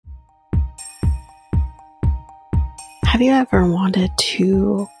Have you ever wanted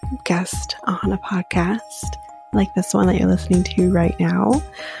to guest on a podcast like this one that you're listening to right now?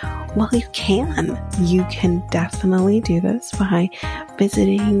 Well, you can. You can definitely do this by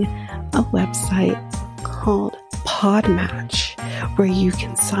visiting a website called Podmatch, where you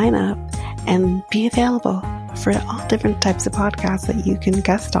can sign up and be available for all different types of podcasts that you can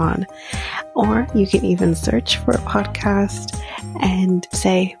guest on. Or you can even search for a podcast and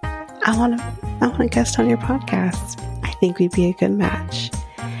say, I want to guest on your podcast. I think we'd be a good match.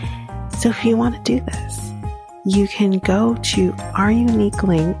 So if you want to do this, you can go to our unique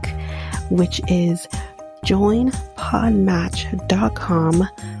link, which is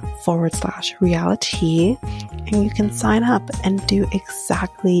joinpodmatch.com/reality, and you can sign up and do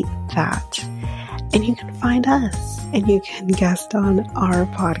exactly that. And you can find us and you can guest on our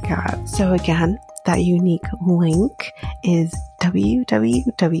podcast. So again, that unique link is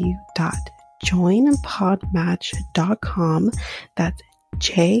www.joinpodmatch.com. That's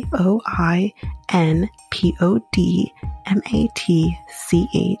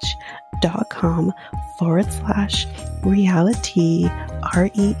joinpodmatch.com/reality,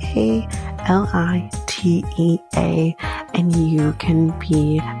 REALITEA, and you can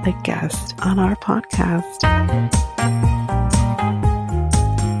be a guest on our podcast.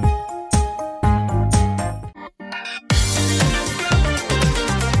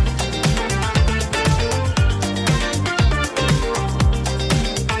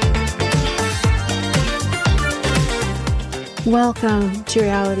 Welcome to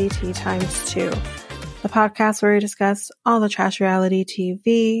Reality Tea Times 2, the podcast where we discuss all the trash reality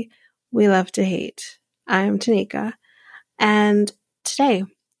TV we love to hate. I'm Tanika, and today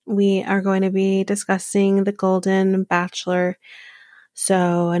we are going to be discussing the Golden Bachelor.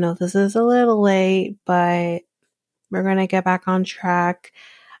 So I know this is a little late, but we're going to get back on track.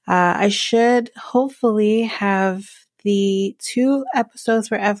 I should hopefully have the 2 episodes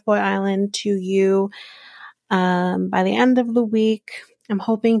for F-Boy Island to you by the end of the week. I'm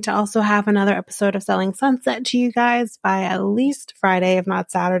hoping to also have another episode of Selling Sunset to you guys by at least Friday, if not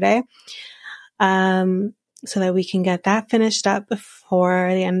Saturday, so that we can get that finished up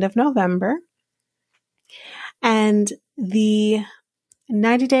before the end of November. And the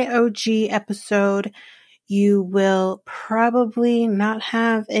 90-Day OG episode, you will probably not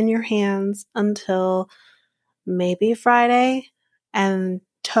have in your hands until maybe Friday, and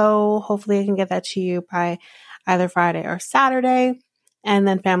hopefully I can get that to you by either Friday or Saturday, and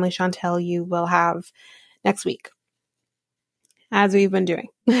then Family Chantel you will have next week, as we've been doing.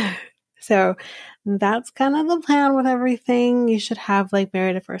 So that's kind of the plan with everything. You should have like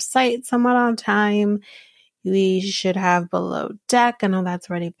Married at First Sight somewhat on time. We should have Below Deck. I know that's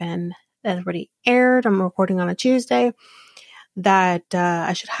already aired. I'm recording on a Tuesday. That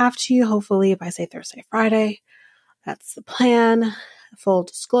I should have to you hopefully by say Thursday, Friday. That's the plan. Full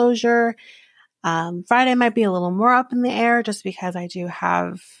disclosure. Friday might be a little more up in the air just because I do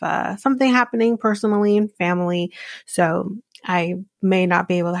have something happening personally and family. So I may not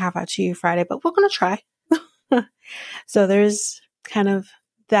be able to have that to you Friday, but we're going to try. So there's kind of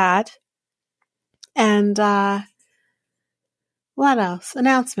that. And what else?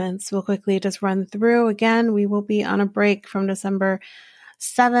 Announcements. We'll quickly just run through. Again, we will be on a break from December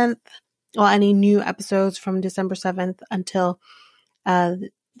 7th. Well, any new episodes from December 7th until the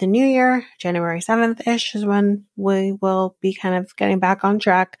new year, January 7th-ish is when we will be kind of getting back on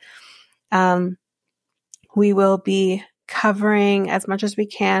track. We will be covering as much as we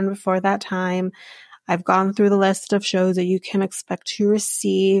can before that time. I've gone through the list of shows that you can expect to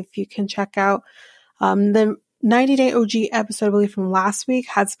receive. You can check out the 90-Day OG episode, I believe, from last week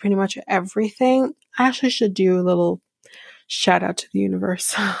has pretty much everything. I actually should do a little shout out to the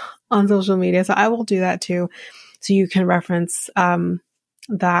universe on social media. So I will do that too. So you can reference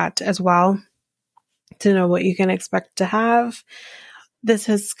that as well to know what you can expect to have. This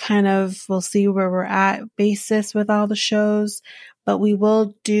is kind of, we'll see where we're at basis with all the shows, but we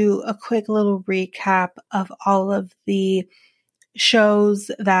will do a quick little recap of all of the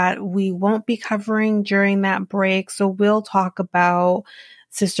shows that we won't be covering during that break. So we'll talk about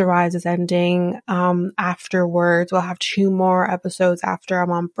Sister Wives' ending afterwards. We'll have 2 more episodes after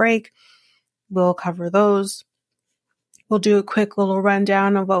I'm on break. We'll cover those. We'll do a quick little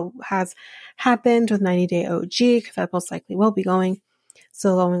rundown of what has happened with 90-Day OG, because that most likely will be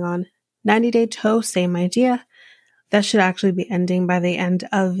still going on. 90-Day Toe, same idea. That should actually be ending by the end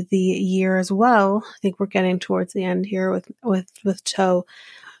of the year as well. I think we're getting towards the end here with Toe.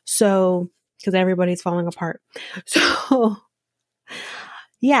 So, because everybody's falling apart. So,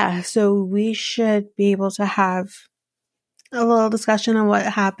 yeah, so we should be able to have a little discussion on what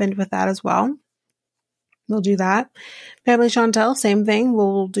happened with that as well. we'll do that. Family Chantel, same thing.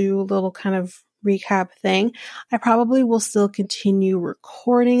 We'll do a little kind of recap thing. I probably will still continue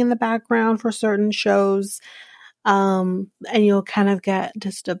recording in the background for certain shows. And you'll kind of get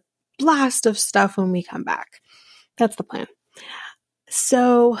just a blast of stuff when we come back. That's the plan.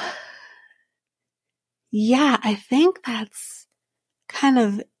 So, yeah, I think that's kind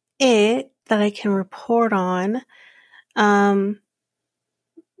of it that I can report on.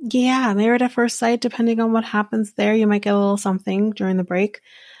 Yeah, Married at First Sight, depending on what happens there, you might get a little something during the break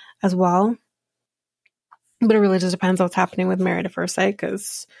as well. But it really just depends on what's happening with Married at First Sight,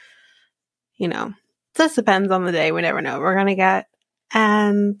 because, just depends on the day. We never know what we're going to get.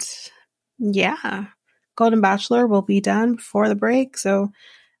 And yeah, Golden Bachelor will be done before the break, so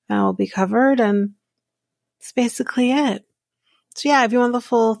that will be covered, and that's basically it. So yeah, if you want the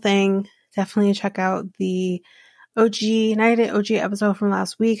full thing, definitely check out the OG 90 OG episode from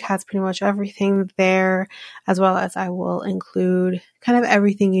last week. Has pretty much everything there, as well as I will include kind of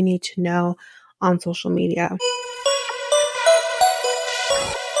everything you need to know on social media.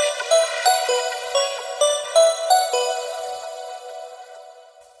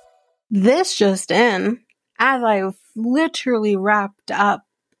 This just in, as I literally wrapped up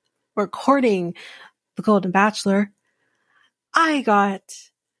recording The Golden Bachelor, I got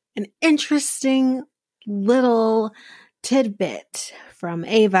an interesting little tidbit from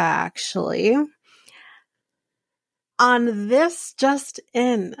Ava, actually. On this just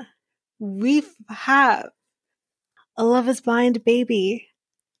in, we have a Love is Blind baby.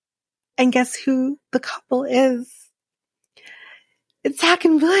 And guess who the couple is? It's Zach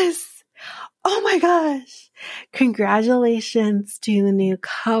and Bliss. Oh my gosh. Congratulations to the new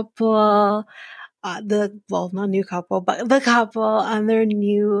couple. Not new couple, but the couple on their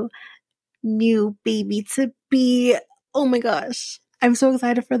new baby to be. Oh my gosh. I'm so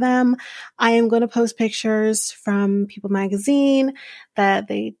excited for them. I am going to post pictures from People Magazine that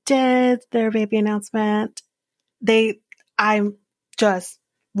they did their baby announcement. I'm just,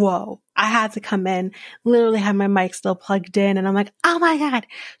 whoa. I had to come in, literally had my mic still plugged in, and I'm like, oh my God.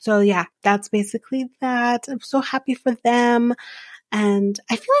 So yeah, that's basically that. I'm so happy for them. And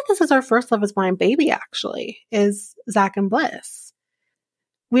I feel like this is our first Love is Blind baby, actually, is Zach and Bliss.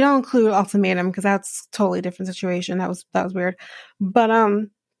 We don't include Ultimatum because that's a totally different situation. That was weird. But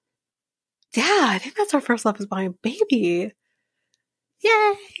yeah, I think that's our first Love is Blind baby.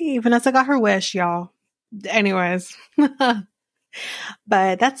 Yay! Vanessa got her wish, y'all. Anyways.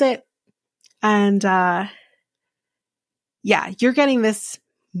 But that's it. And yeah, you're getting this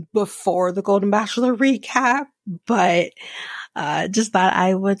before the Golden Bachelor recap, but just thought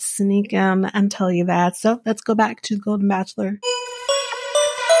I would sneak in and tell you that. So let's go back to the Golden Bachelor.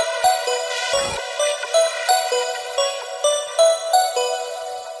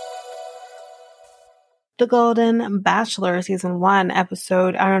 The Golden Bachelor season 1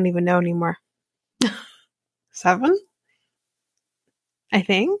 episode, I don't even know anymore. 7? I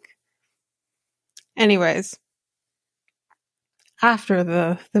think. Anyways, after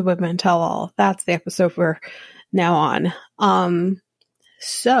the women tell all, that's the episode we're now on.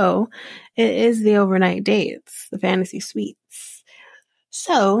 So it is the overnight dates, the fantasy suites.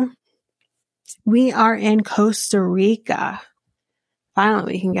 So we are in Costa Rica.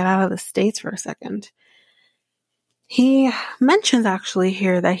 Finally, we can get out of the States for a second. He mentions actually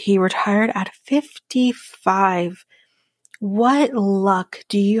here that he retired at 55. What luck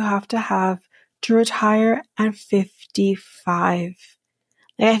do you have to retire at 55?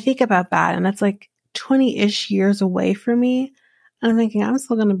 Like, I think about that, and that's like 20-ish years away from me. I'm thinking I'm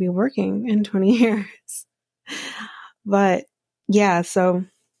still going to be working in 20 years. But yeah, so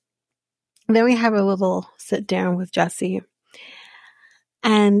then we have a little sit down with Jesse.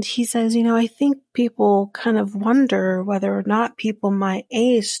 And he says, I think people kind of wonder whether or not people my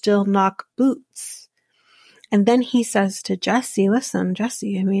age still knock boots. And then he says to Jesse, listen,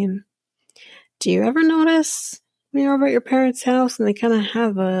 Jesse, do you ever notice when you're over at your parents' house and they kind of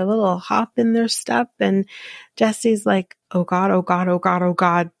have a little hop in their step? And Jesse's like, oh God, oh God, oh God, oh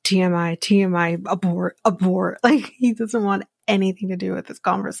God, TMI, abort. Like, he doesn't want anything to do with this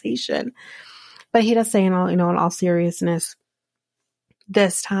conversation. But he does say, in all seriousness,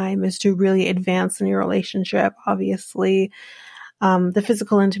 this time is to really advance in your relationship. Obviously, the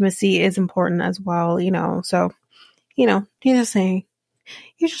physical intimacy is important as well, so, he's just saying,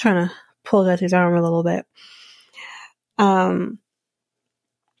 you're just trying to pull Jesse's arm a little bit. So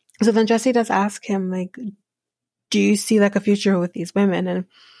then Jesse does ask him, like, do you see like a future with these women? And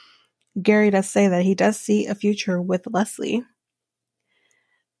Gary does say that he does see a future with Leslie.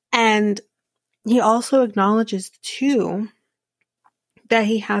 And he also acknowledges too that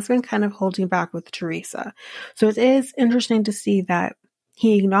he has been kind of holding back with Teresa. So it is interesting to see that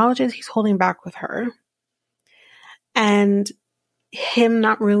he acknowledges he's holding back with her and him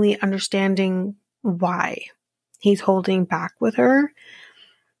not really understanding why he's holding back with her.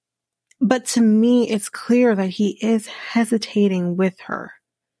 But to me, it's clear that he is hesitating with her.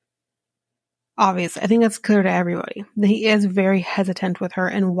 Obviously, I think that's clear to everybody. That he is very hesitant with her,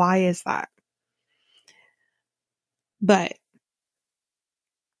 and why is that? But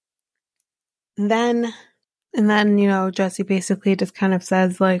then, Jesse basically just kind of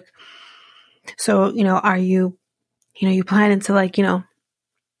says, like, so, are you, you planning to, like, have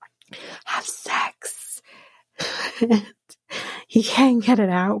sex? He can't get it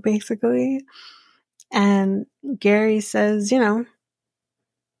out, basically. And Gary says,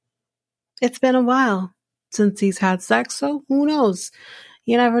 it's been a while since he's had sex, so who knows?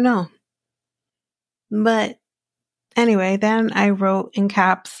 You never know. But anyway, then I wrote in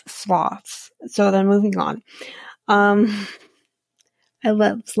caps sloths. So then moving on. I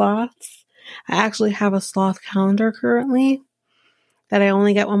love sloths. I actually have a sloth calendar currently that I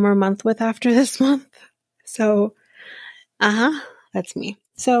only get one more month with after this month. So, that's me.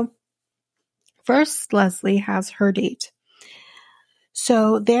 So first, Leslie has her date.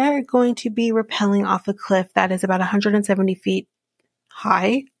 So they're going to be rappelling off a cliff that is about 170 feet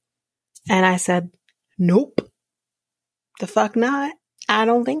high. And I said, nope. The fuck not. I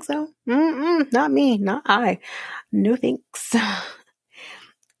don't think so. Not me. Not I. No thanks.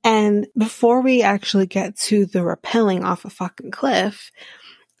 And before we actually get to the rappelling off a fucking cliff,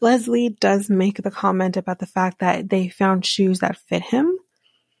 Leslie does make the comment about the fact that they found shoes that fit him.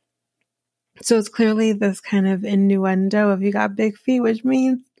 So it's clearly this kind of innuendo of you got big feet, which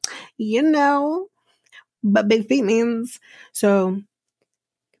means, but big feet means. So,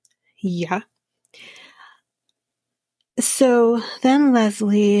 yeah. So then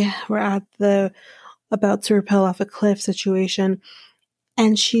Leslie, we're at the about to rappel off a cliff situation,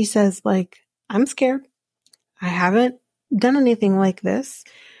 and she says, like, I'm scared. I haven't done anything like this.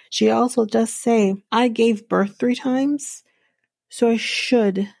 She also does say, I gave birth 3 times, so I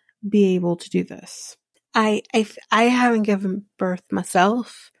should be able to do this. I haven't given birth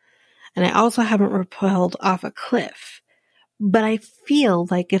myself, and I also haven't rappelled off a cliff. But I feel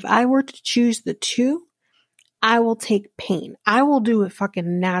like if I were to choose the two, I will take pain. I will do it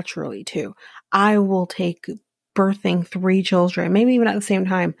fucking naturally too. I will take birthing 3 children, maybe even at the same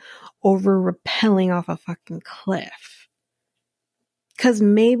time, over rappelling off a fucking cliff. Because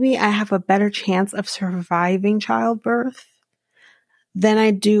maybe I have a better chance of surviving childbirth than I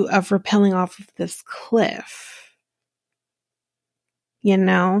do of rappelling off of this cliff.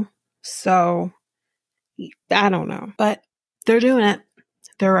 So I don't know, but they're doing it.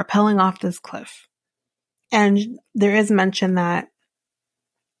 They're rappelling off this cliff. And there is mention that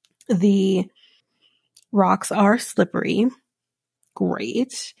the rocks are slippery.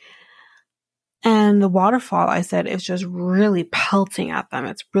 Great. And the waterfall, I said, is just really pelting at them.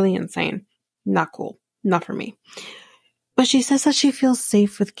 It's really insane. Not cool. Not for me. But she says that she feels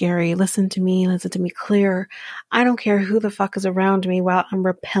safe with Gary. Listen to me clear. I don't care who the fuck is around me while I'm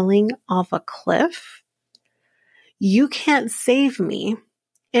rappelling off a cliff. You can't save me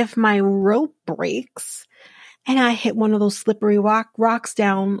if my rope breaks and I hit one of those slippery rocks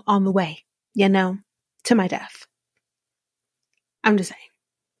down on the way, to my death. I'm just saying.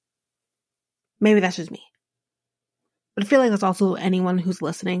 Maybe that's just me. But I feel like that's also anyone who's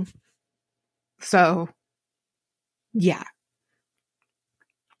listening. So, yeah.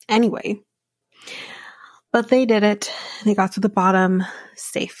 Anyway. But they did it. They got to the bottom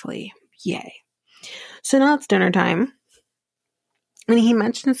safely. Yay. So now it's dinner time. And he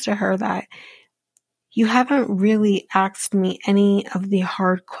mentions to her that you haven't really asked me any of the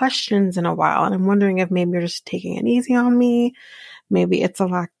hard questions in a while. And I'm wondering if maybe you're just taking it easy on me. Maybe it's a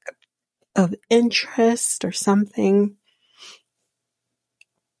lack of interest or something.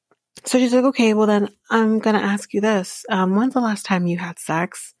 So she's like, okay, well then I'm going to ask you this. When's the last time you had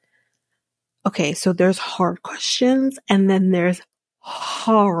sex? Okay, so there's hard questions and then there's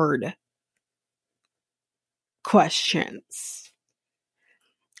hard questions.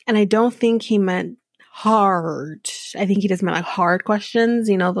 And I don't think he meant hard. I think he just meant like hard questions,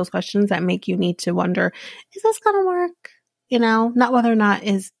 those questions that make you need to wonder, is this going to work? Not whether or not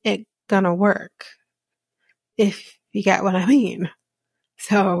is it going to work. If you get what I mean.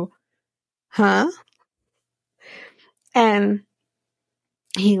 So, And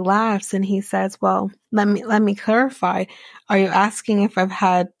he laughs and he says, well, let me clarify. Are you asking if I've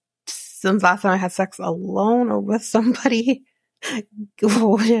had, since last time I had sex alone or with somebody?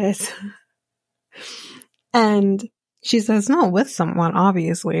 Yes. And She says, no, with someone,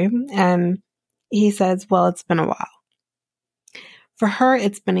 obviously. And he says, well, it's been a while. For her,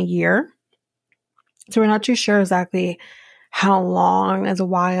 it's been a year. So we're not too sure exactly how long is a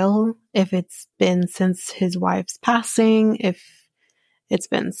while, if it's been since his wife's passing, if it's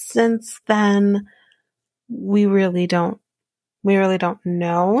been since then. We really don't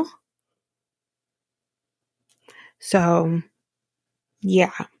know. So,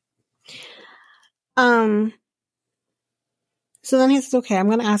 yeah. So then he says, okay, I'm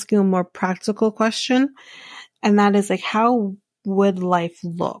going to ask you a more practical question. And that is like, how would life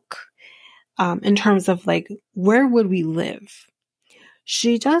look? In terms of like, where would we live?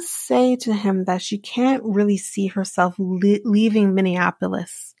 She does say to him that she can't really see herself leaving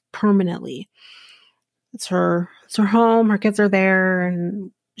Minneapolis permanently. It's her home, her kids are there,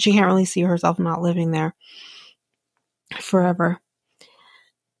 and she can't really see herself not living there forever.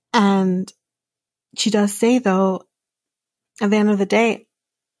 And she does say, though, at the end of the day,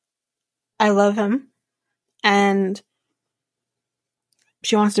 I love him, and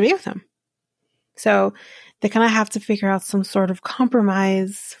she wants to be with him. So they kind of have to figure out some sort of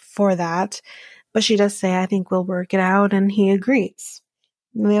compromise for that. But she does say, I think we'll work it out, and he agrees.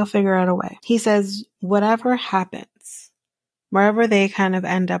 They'll figure out a way. He says, whatever happens, wherever they kind of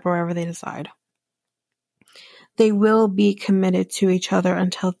end up, wherever they decide, they will be committed to each other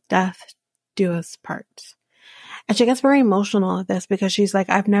until death do us part. And she gets very emotional at this because she's like,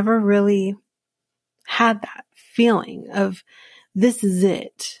 I've never really had that feeling of this is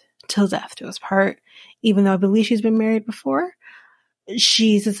it till death do us part. Even though I believe she's been married before,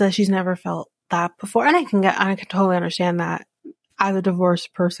 she says she's never felt that before. And I can totally understand that. As a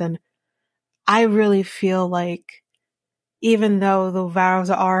divorced person, I really feel like even though the vows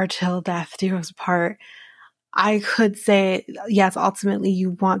are till death do us part, I could say, yes, ultimately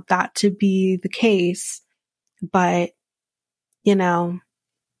you want that to be the case, but, you know,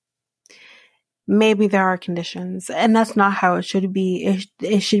 maybe there are conditions, and that's not how it should be.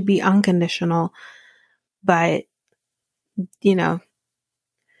 It should be unconditional, but, you know,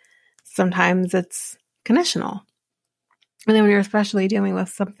 sometimes it's conditional. And then when you're especially dealing with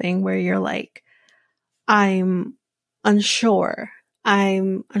something where you're like, I'm unsure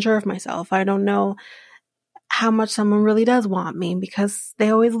of myself. I don't know how much someone really does want me because they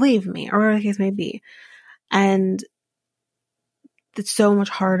always leave me, or whatever the case may be. And it's so much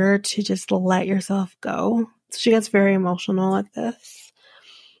harder to just let yourself go. So she gets very emotional at this.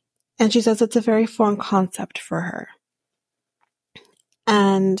 And she says it's a very foreign concept for her.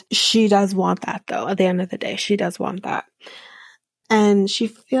 And she does want that, though. At the end of the day, she does want that. And she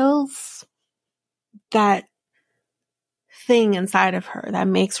feels that thing inside of her that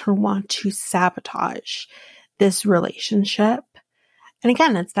makes her want to sabotage this relationship. And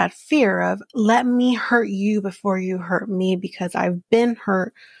again, it's that fear of, let me hurt you before you hurt me, because I've been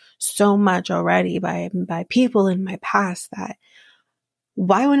hurt so much already by people in my past that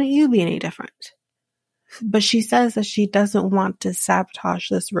why wouldn't you be any different? But she says that she doesn't want to sabotage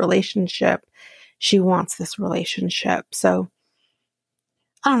this relationship. She wants this relationship. So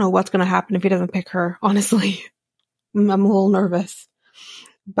I don't know what's going to happen if he doesn't pick her, honestly. I'm a little nervous.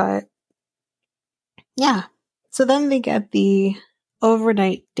 But yeah. So then they get the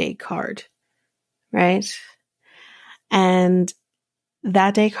overnight date card, right? And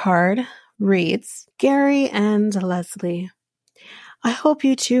that day card reads, Gary and Leslie, I hope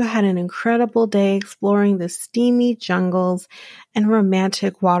you two had an incredible day exploring the steamy jungles and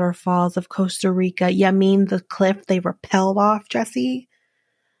romantic waterfalls of Costa Rica. You mean the cliff they rappelled off, Jesse?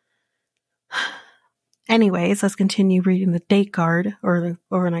 Anyways, let's continue reading the date card, or the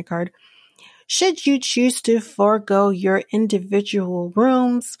overnight card. Should you choose to forego your individual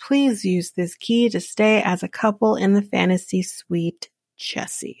rooms, please use this key to stay as a couple in the fantasy suite,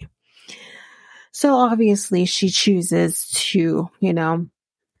 Jessie. So obviously she chooses to,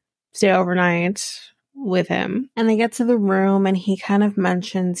 stay overnight with him. And they get to the room and he kind of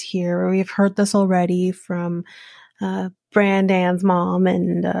mentions here, we've heard this already from Brandon's mom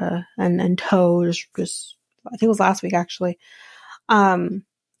and Toad, just I think it was last week actually, that,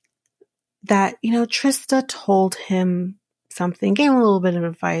 Trista told him something, gave him a little bit of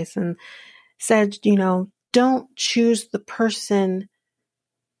advice and said, don't choose the person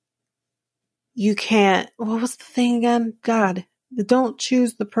you can't, what was the thing again? God, don't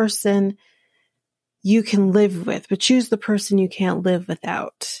choose the person you can live with, but choose the person you can't live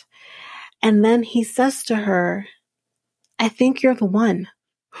without. And then he says to her, I think you're the one.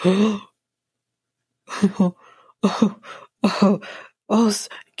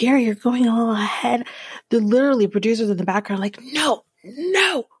 Gary, you're going a little ahead. The literally producers in the background are like, no,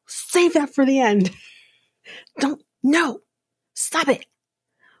 save that for the end. no, stop it.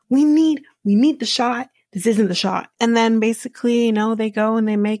 We need the shot. This isn't the shot. And then basically, they go and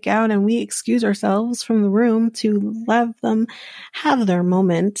they make out and we excuse ourselves from the room to let them have their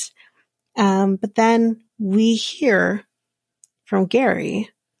moment. But then we hear from Gary,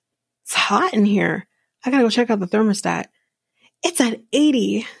 it's hot in here. I gotta go check out the thermostat. It's at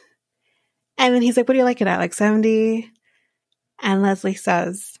 80. And then he's like, what do you like it at? Like 70? And Leslie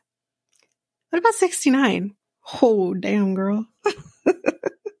says, what about 69? Oh, damn, girl.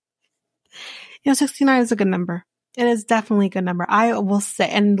 69 is a good number. It is definitely a good number. I will say,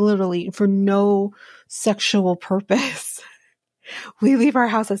 and literally for no sexual purpose, we leave our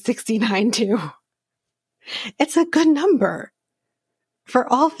house at 69 too. It's a good number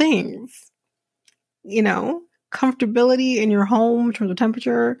for all things. Comfortability in your home in terms of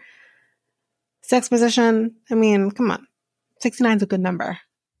temperature, sex position. I mean, come on. 69 is a good number.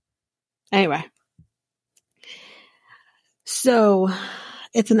 Anyway. So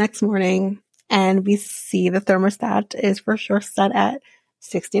it's the next morning and we see the thermostat is for sure set at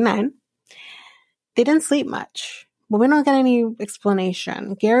 69. They didn't sleep much. But we don't get any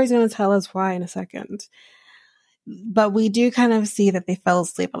explanation. Gary's going to tell us why in a second. But we do kind of see that they fell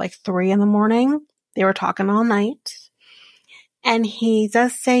asleep at like 3 a.m. They were talking all night. And he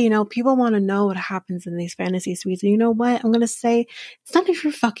does say, people want to know what happens in these fantasy suites. And you know what? I'm going to say it's none of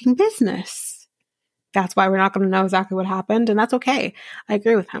your fucking business. That's why we're not going to know exactly what happened. And that's okay. I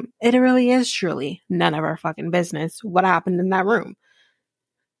agree with him. It really is truly none of our fucking business what happened in that room.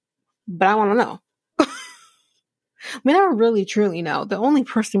 But I want to know. We never really truly know. The only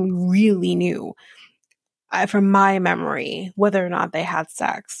person we really knew, from my memory, whether or not they had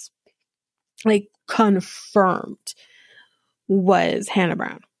sex, like confirmed, was Hannah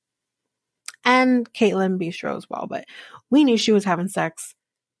Brown. And Caitlin Bistro as well. But we knew she was having sex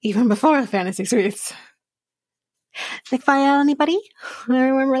even before the fantasy suites. Like, fire anybody? I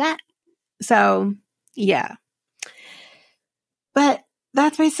remember that. So, yeah. But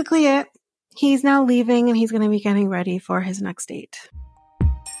that's basically it. He's now leaving and he's going to be getting ready for his next date.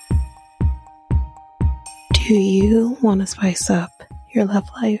 Do you want to spice up your love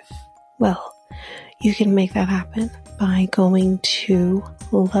life? Well, you can make that happen by going to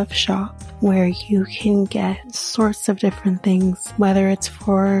Love Shop, where you can get sorts of different things, whether it's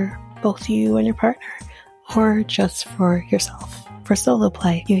for both you and your partner or just for yourself. For solo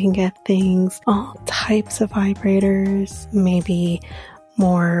play, you can get things, all types of vibrators, maybe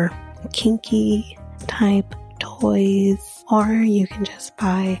more kinky type toys, or you can just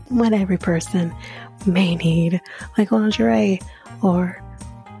buy what every person may need, like lingerie or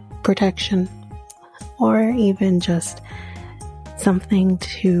protection, or even just something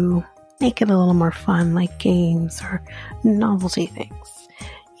to make it a little more fun, like games or novelty things.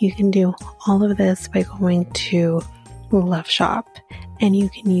 You can do all of this by going to Love Shop, and you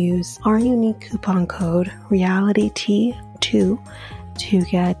can use our unique coupon code REALITYT2 to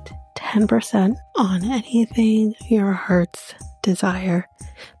get 10% on anything your heart's desire.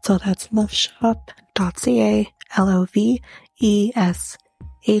 So that's loveshop.ca,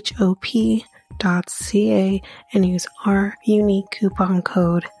 LOVESHOP.ca, and use our unique coupon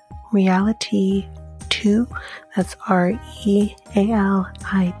code REALITY2. That's REALITEA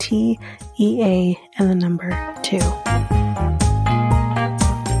and the number 2.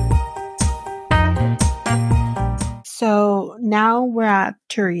 So now we're at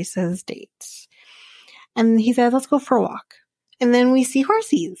Teresa's date. And he says, let's go for a walk. And then we see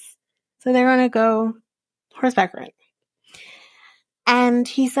horsies. So they're going to go horseback riding. And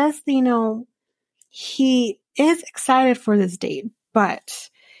he says, he is excited for this date,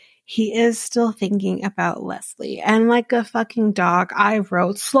 but he is still thinking about Leslie. And like a fucking dog, I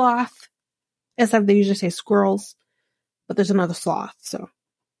wrote sloth. Except they usually say squirrels. But there's another sloth. So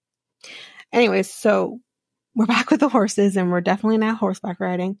anyways, so we're back with the horses and we're definitely now horseback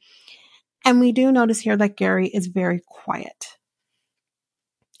riding. And we do notice here that Gary is very quiet.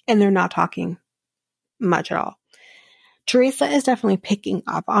 And they're not talking much at all. Teresa is definitely picking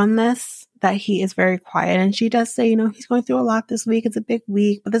up on this, that he is very quiet. And she does say, he's going through a lot this week. It's a big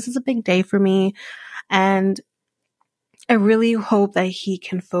week, but this is a big day for me. And I really hope that he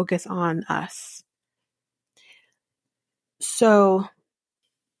can focus on us. So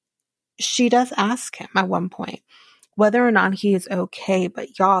she does ask him at one point whether or not he is okay,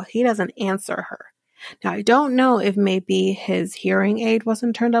 but y'all, he doesn't answer her. Now, I don't know if maybe his hearing aid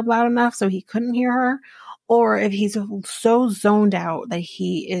wasn't turned up loud enough so he couldn't hear her, or if he's so zoned out that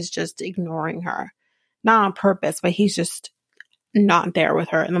he is just ignoring her. Not on purpose, but he's just not there with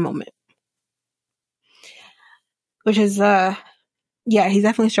her in the moment. Which is, he's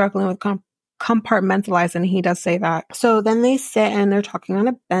definitely struggling with compartmentalize, and he does say that. So then they sit and they're talking on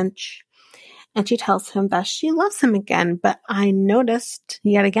a bench, and she tells him that she loves him again, but I noticed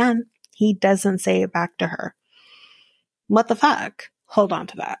yet again, he doesn't say it back to her. What the fuck? Hold on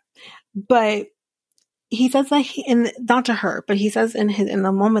to that. But he says that not to her, but he says in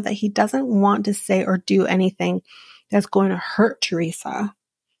the moment that he doesn't want to say or do anything that's going to hurt Teresa.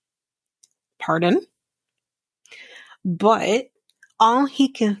 Pardon? But all he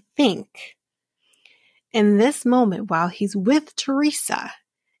can think in this moment while he's with Teresa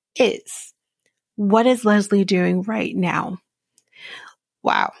is, what is Leslie doing right now?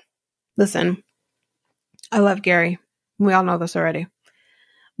 Wow. Listen, I love Gary. We all know this already.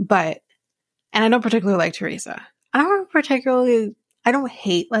 And I don't particularly like Teresa. I don't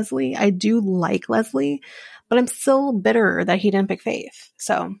hate Leslie. I do like Leslie, but I'm still bitter that he didn't pick Faith.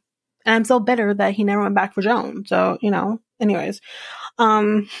 So, and I'm still bitter that he never went back for Joan. So, anyways.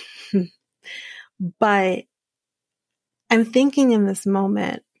 But I'm thinking in this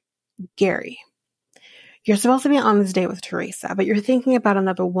moment, Gary, you're supposed to be on this date with Teresa, but you're thinking about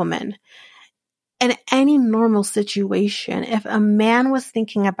another woman. In any normal situation, if a man was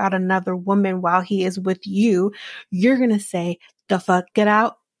thinking about another woman while he is with you, you're going to say, the fuck, get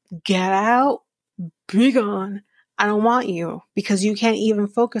out, be gone. I don't want you, because you can't even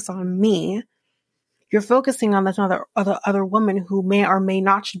focus on me. You're focusing on this other woman who may or may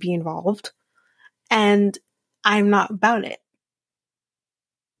not should be involved. And I'm not about it.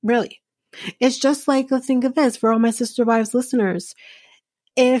 Really. It's just like, let's think of this for all my Sister Wives listeners.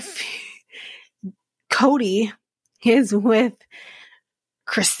 If Cody is with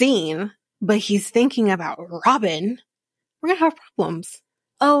Christine, but he's thinking about Robin, we're going to have problems.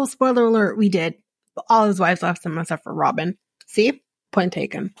 Oh, spoiler alert, we did. All his wives left him except for Robin. See? Point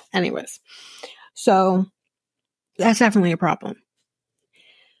taken. Anyways. So, that's definitely a problem.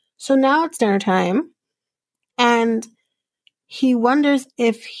 So now it's dinner time, and he wonders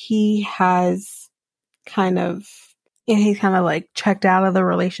if he's kind of like checked out of the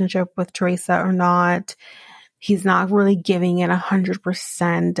relationship with Teresa or not. He's not really giving it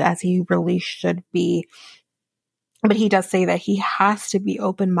 100% as he really should be. But he does say that he has to be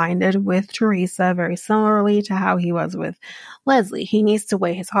open-minded with Teresa, very similarly to how he was with Leslie. He needs to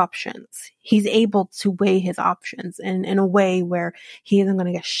weigh his options. He's able to weigh his options in a way where he isn't going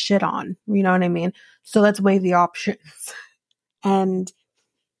to get shit on. You know what I mean? So let's weigh the options. And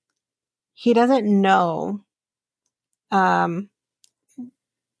he doesn't know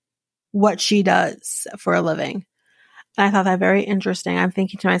what she does for a living. And I thought that very interesting. I'm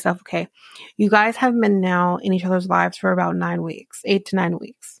thinking to myself, okay, you guys have been now in each other's lives for about 8 to 9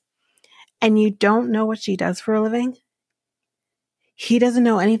 weeks. And you don't know what she does for a living? He doesn't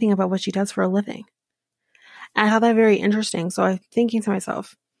know anything about what she does for a living. And I thought that very interesting. So I'm thinking to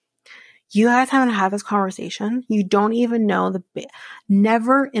myself, you guys haven't had this conversation. You don't even know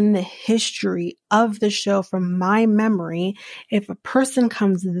never in the history of the show, from my memory, if a person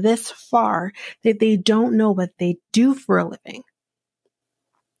comes this far that they don't know what they do for a living.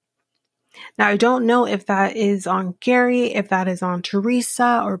 Now, I don't know if that is on Gary, if that is on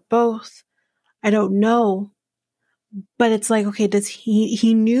Teresa, or both. I don't know. But it's like, okay,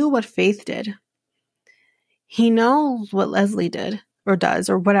 he knew what Faith did. He knows what Leslie did. Or does,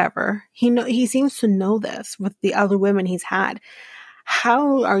 or whatever. He seems to know this with the other women he's had.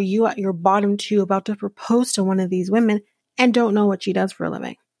 How are you at your bottom two about to propose to one of these women and don't know what she does for a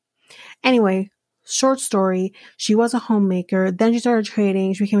living? Anyway, short story, she was a homemaker, then she started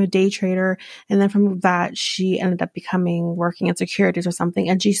trading, she became a day trader, and then from that, she ended up working in securities or something,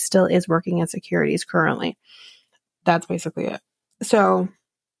 and she still is working in securities currently. That's basically it. So,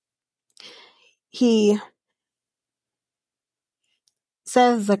 he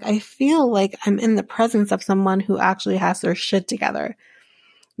says, like, I feel like I'm in the presence of someone who actually has their shit together.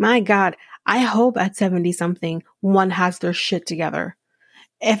 My God, I hope at 70 something one has their shit together.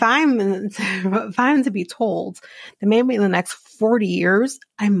 If I'm to be told that maybe in the next 40 years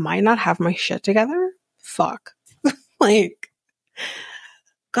I might not have my shit together, fuck. Like,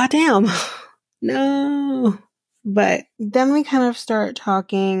 goddamn. No. But then we kind of start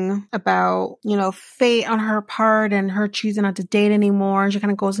talking about, fate on her part and her choosing not to date anymore. She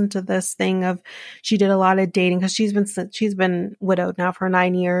kind of goes into this thing of she did a lot of dating because she's been widowed now for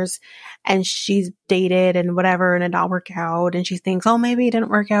 9 years, and she's dated and whatever, and it all worked out. And she thinks, oh, maybe it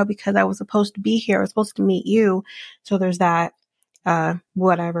didn't work out because I was supposed to be here. I was supposed to meet you. So there's that.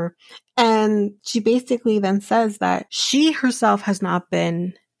 Whatever. And she basically then says that she herself has not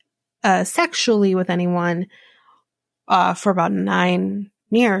been sexually with anyone for about 9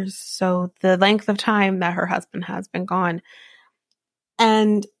 years. So the length of time that her husband has been gone.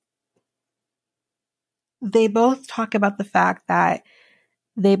 And they both talk about the fact that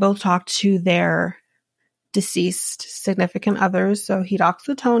they both talk to their deceased significant others. So he talks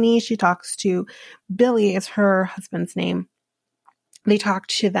to Tony. She talks to Billy, is her husband's name. They talk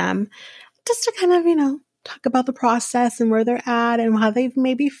to them just to kind of, talk about the process and where they're at and how they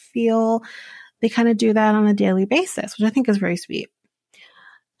maybe feel. They kind of do that on a daily basis, which I think is very sweet.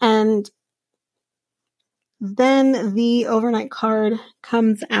 And then the overnight card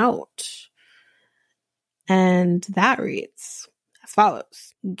comes out, and that reads as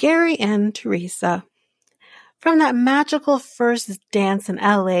follows. Gary and Teresa. From that magical first dance in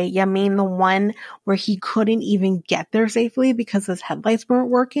LA, you mean the one where he couldn't even get there safely because his headlights weren't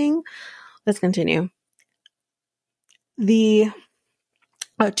working? Let's continue. The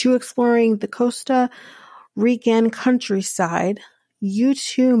to exploring the Costa Rican countryside, you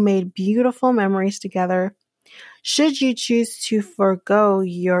two made beautiful memories together. Should you choose to forego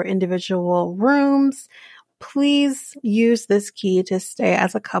your individual rooms, please use this key to stay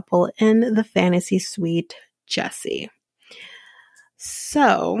as a couple in the fantasy suite, Jessie.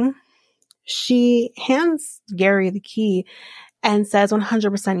 So she hands Gary the key and says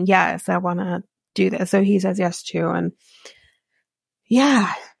 100% yes, I want to do this. So he says yes too. And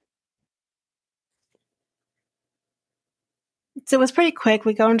yeah. So it was pretty quick.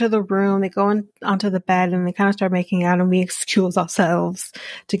 We go into the room, they go onto the bed, and they kind of start making out, and we excuse ourselves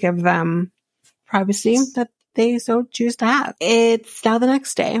to give them privacy that they so choose to have. It's now the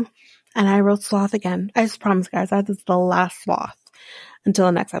next day, and I wrote sloth again. I just promise, guys, that is the last sloth until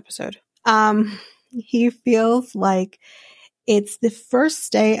the next episode. He feels like it's the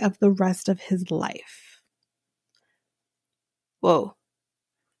first day of the rest of his life. Whoa.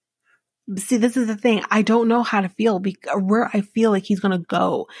 See, this is the thing. I don't know how to feel where I feel like he's going to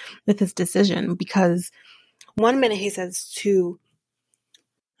go with his decision, because one minute he says to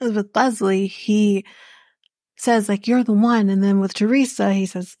with Leslie, he says like, you're the one. And then with Teresa, he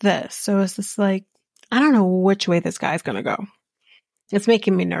says this. So it's just like, I don't know which way this guy's going to go. It's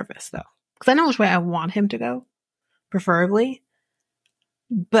making me nervous though, because I know which way I want him to go, preferably,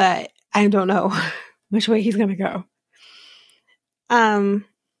 but I don't know which way he's going to go.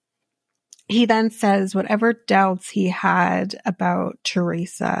 He then says whatever doubts he had about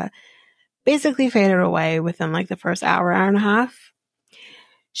Teresa basically faded away within like the first hour and a half.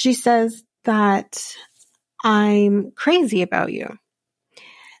 She says that I'm crazy about you.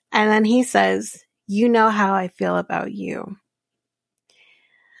 And then he says, you know how I feel about you.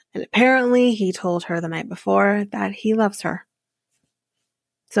 And apparently he told her the night before that he loves her.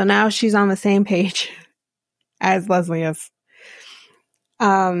 So now she's on the same page as Leslie is.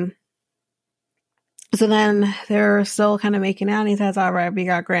 So then they're still kind of making out, and he says, all right, we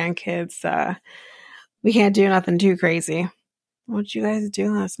got grandkids. We can't do nothing too crazy. What'd you guys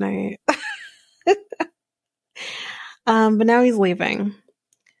do last night? But now he's leaving,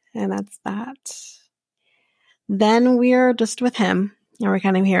 and that's that. Then we're just with him, and we're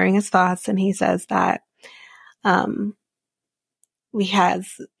kind of hearing his thoughts, and he says that the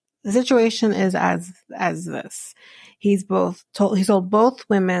situation is as this. He's told both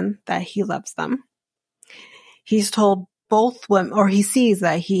women that he loves them. He's told both women, or he sees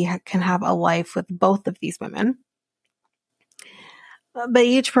that he can have a life with both of these women. But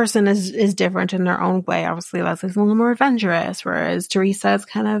each person is different in their own way. Obviously, Leslie's a little more adventurous, whereas Teresa has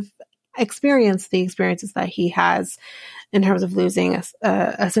kind of experienced the experiences that he has in terms of losing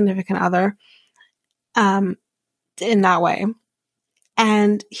a significant other in that way.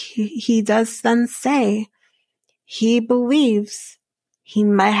 And he does then say he believes he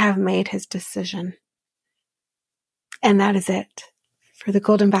might have made his decision. And that is it for the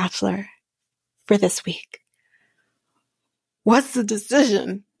Golden Bachelor for this week. What's the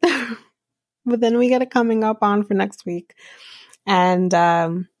decision? But then we get it coming up on for next week.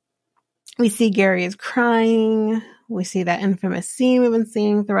 And we see Gary is crying. We see that infamous scene we've been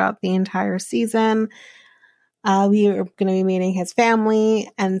seeing throughout the entire season. We are going to be meeting his family,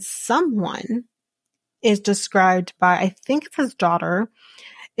 and someone is described by, I think it's his daughter,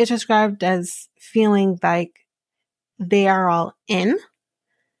 is described as feeling like they are all in,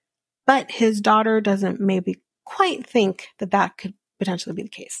 but his daughter doesn't maybe quite think that could potentially be the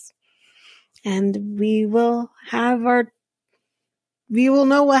case. And we will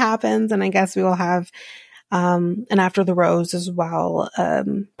know what happens, and I guess we will have an After the Rose as well.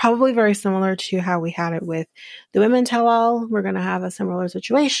 Probably very similar to how we had it with the Women Tell All. We're going to have a similar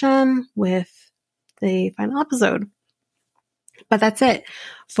situation with the final episode. But that's it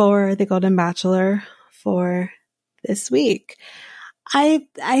for the Golden Bachelor for this week. I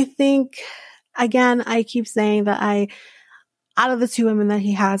think, again, I keep saying that out of the two women that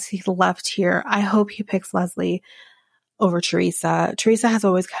he's left here, I hope he picks Leslie over Teresa. Teresa has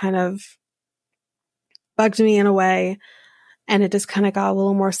always kind of bugged me in a way, and it just kind of got a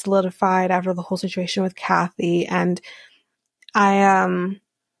little more solidified after the whole situation with Kathy. And I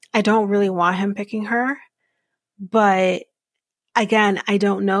don't really want him picking her, but again, I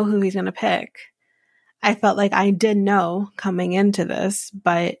don't know who he's going to pick. I felt like I did know coming into this,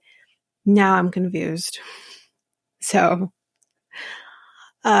 but now I'm confused. So,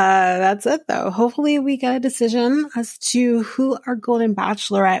 that's it though. Hopefully we get a decision as to who our Golden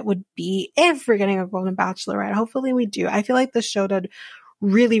Bachelorette would be if we're getting a Golden Bachelorette. Hopefully we do. I feel like the show did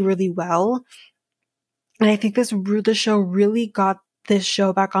really, really well. And I think the show really got this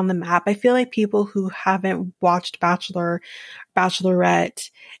show back on the map. I feel like people who haven't watched Bachelor,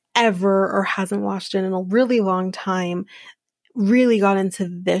 Bachelorette ever, or hasn't watched it in a really long time, really got into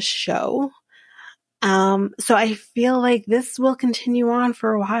this show. So I feel like this will continue on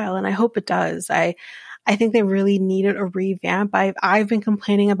for a while, and I hope it does. I think they really needed a revamp. I've been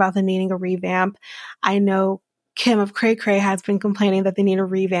complaining about them needing a revamp. I know Kim of Cray Cray has been complaining that they need a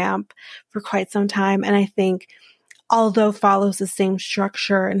revamp for quite some time, and I think although follows the same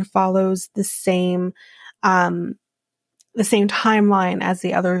structure and follows the same timeline as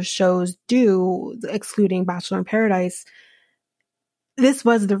the other shows do, excluding Bachelor in Paradise, this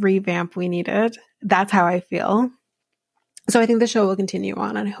was the revamp we needed. That's how I feel. So I think the show will continue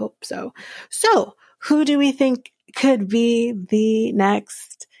on, and I hope so. So who do we think could be the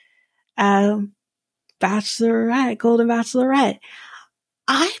next Bachelorette, Golden Bachelorette?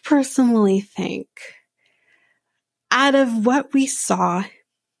 I personally think out of what we saw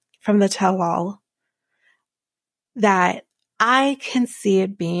from the tell-all, that I can see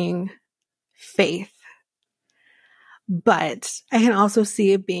it being Faith. But I can also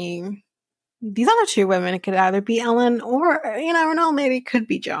see it being these other two women. It could either be Ellen or, you never know, maybe it could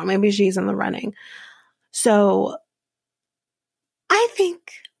be Jo. Maybe she's in the running. So I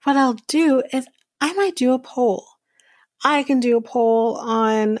think what I'll do is I might do a poll. I can do a poll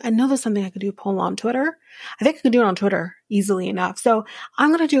on, I know there's something I could do a poll on Twitter. I think I can do it on Twitter easily enough. So I'm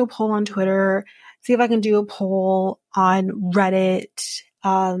going to do a poll on Twitter, see if I can do a poll on Reddit.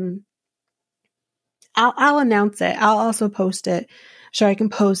 I'll announce it. I'll also post it. So I can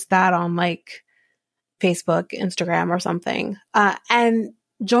post that on like Facebook, Instagram or something. And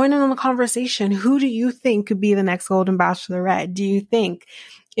join in on the conversation. Who do you think could be the next Golden Bachelorette? Do you think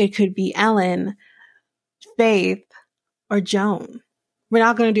it could be Ellen, Faith, or Joan? We're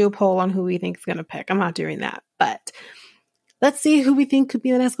not going to do a poll on who we think is going to pick. I'm not doing that. But let's see who we think could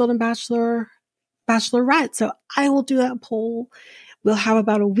be the next Golden Bachelorette. So I will do that poll. We'll have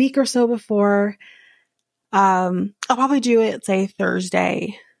about a week or so before. I'll probably do it, say,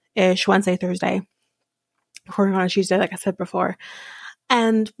 Thursday-ish, Wednesday, Thursday. Recording on a Tuesday, like I said before.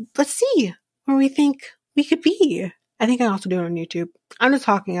 And let's see where we think we could be. I think I also do it on YouTube. I'm just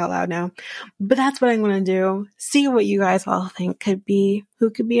talking out loud now. But that's what I'm going to do. See what you guys all think could be, who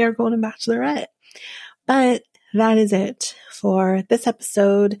could be our Golden Bachelorette. But that is it for this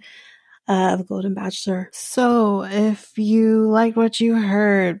episode of Golden Bachelor. So if you like what you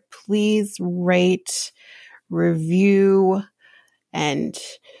heard, please rate, review, and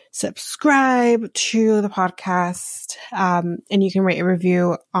subscribe to the podcast. And you can rate a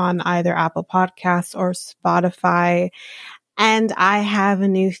review on either Apple Podcasts or Spotify. And I have a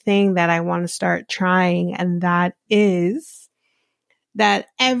new thing that I want to start trying, and that is that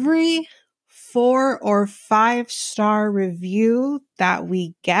every 4 or 5-star review that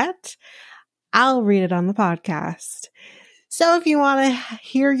we get, I'll read it on the podcast. So if you want to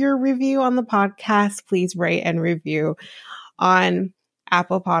hear your review on the podcast, please rate and review on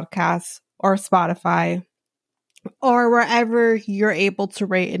Apple Podcasts or Spotify or wherever you're able to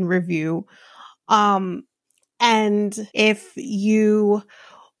rate and review. And if you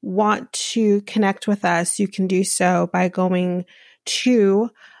want to connect with us, you can do so by going to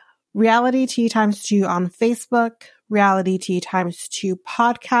Reality Tea Times 2 on Facebook, Reality Tea Times 2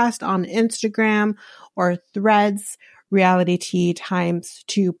 podcast on Instagram or Threads, Reality Tea Times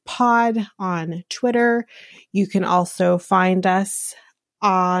 2 pod on Twitter. You can also find us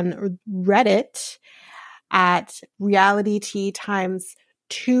on Reddit at Reality Tea Times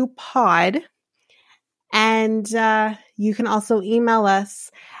 2 pod. And you can also email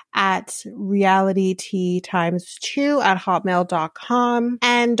us at realityteatimes2@hotmail.com.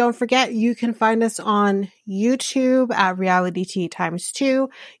 And don't forget, you can find us on YouTube at Reality Tea Times 2.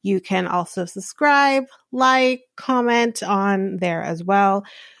 You can also subscribe, like, comment on there as well.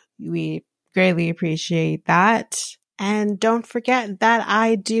 We greatly appreciate that. And don't forget that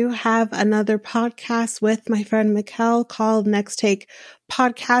I do have another podcast with my friend Mikkel called Next Take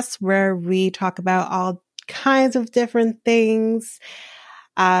Podcast, where we talk about all kinds of different things.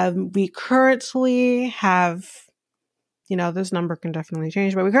 We currently have, this number can definitely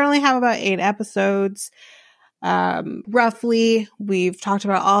change, but we currently have about 8 episodes. Roughly, we've talked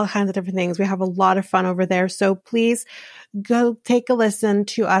about all kinds of different things. We have a lot of fun over there. So please go take a listen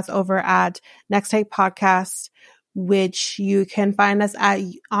to us over at Next Take Podcast, which you can find us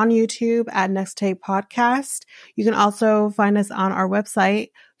on YouTube at Next Take Podcast. You can also find us on our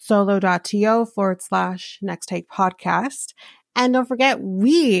website, solo.to/Next Take Podcast. And don't forget,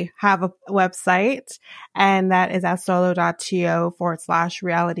 we have a website, and that is at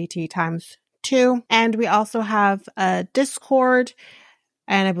solo.to/reality times 2. And we also have a Discord,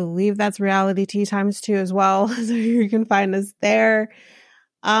 and I believe that's reality tea times 2 as well. So you can find us there.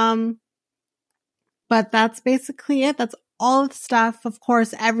 But that's basically it. That's all the stuff. Of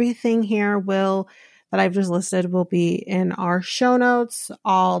course, everything here that I've just listed will be in our show notes.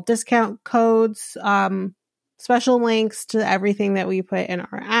 All discount codes, special links to everything that we put in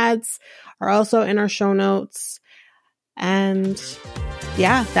our ads are also in our show notes. And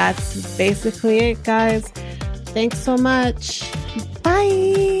yeah, that's basically it, guys. Thanks so much.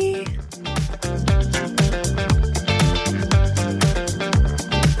 Bye.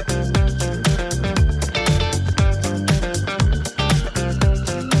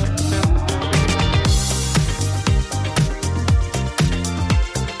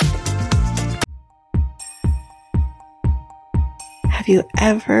 Have you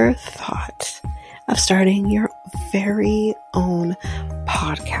ever thought of starting your very own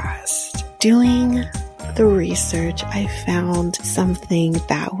podcast? Doing the research, I found something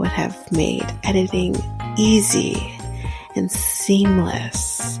that would have made editing easy and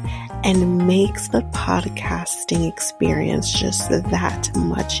seamless and makes the podcasting experience just that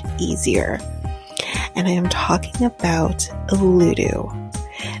much easier. And I am talking about Ludo.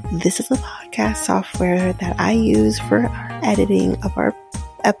 This is a podcast software that I use for our editing of our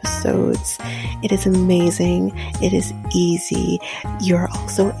episodes. It is amazing. It is easy. You're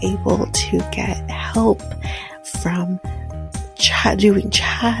also able to get help from doing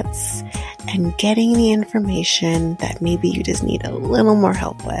chats and getting the information that maybe you just need a little more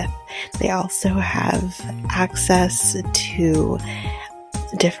help with. They also have access to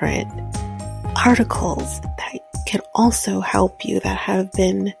different articles that can also help you that have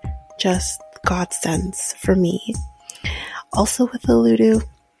been just godsends for me. Also with Ludo,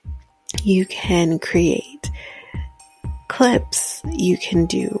 you can create clips. You can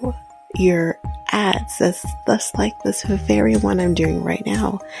do your ads, just like this very one I'm doing right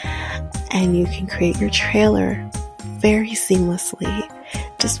now. And you can create your trailer very seamlessly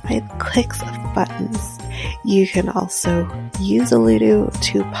just by clicks of buttons. You can also use Ludo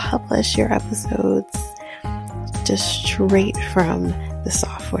to publish your episodes just straight from the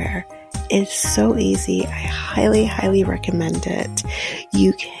software. It's so easy. I highly, highly recommend it.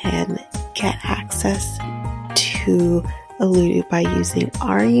 You can get access to Ludo by using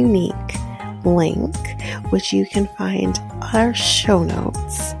our unique link, which you can find on our show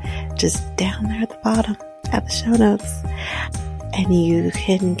notes, just down there at the bottom at the show notes. And you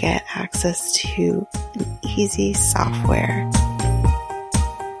can get access to an easy software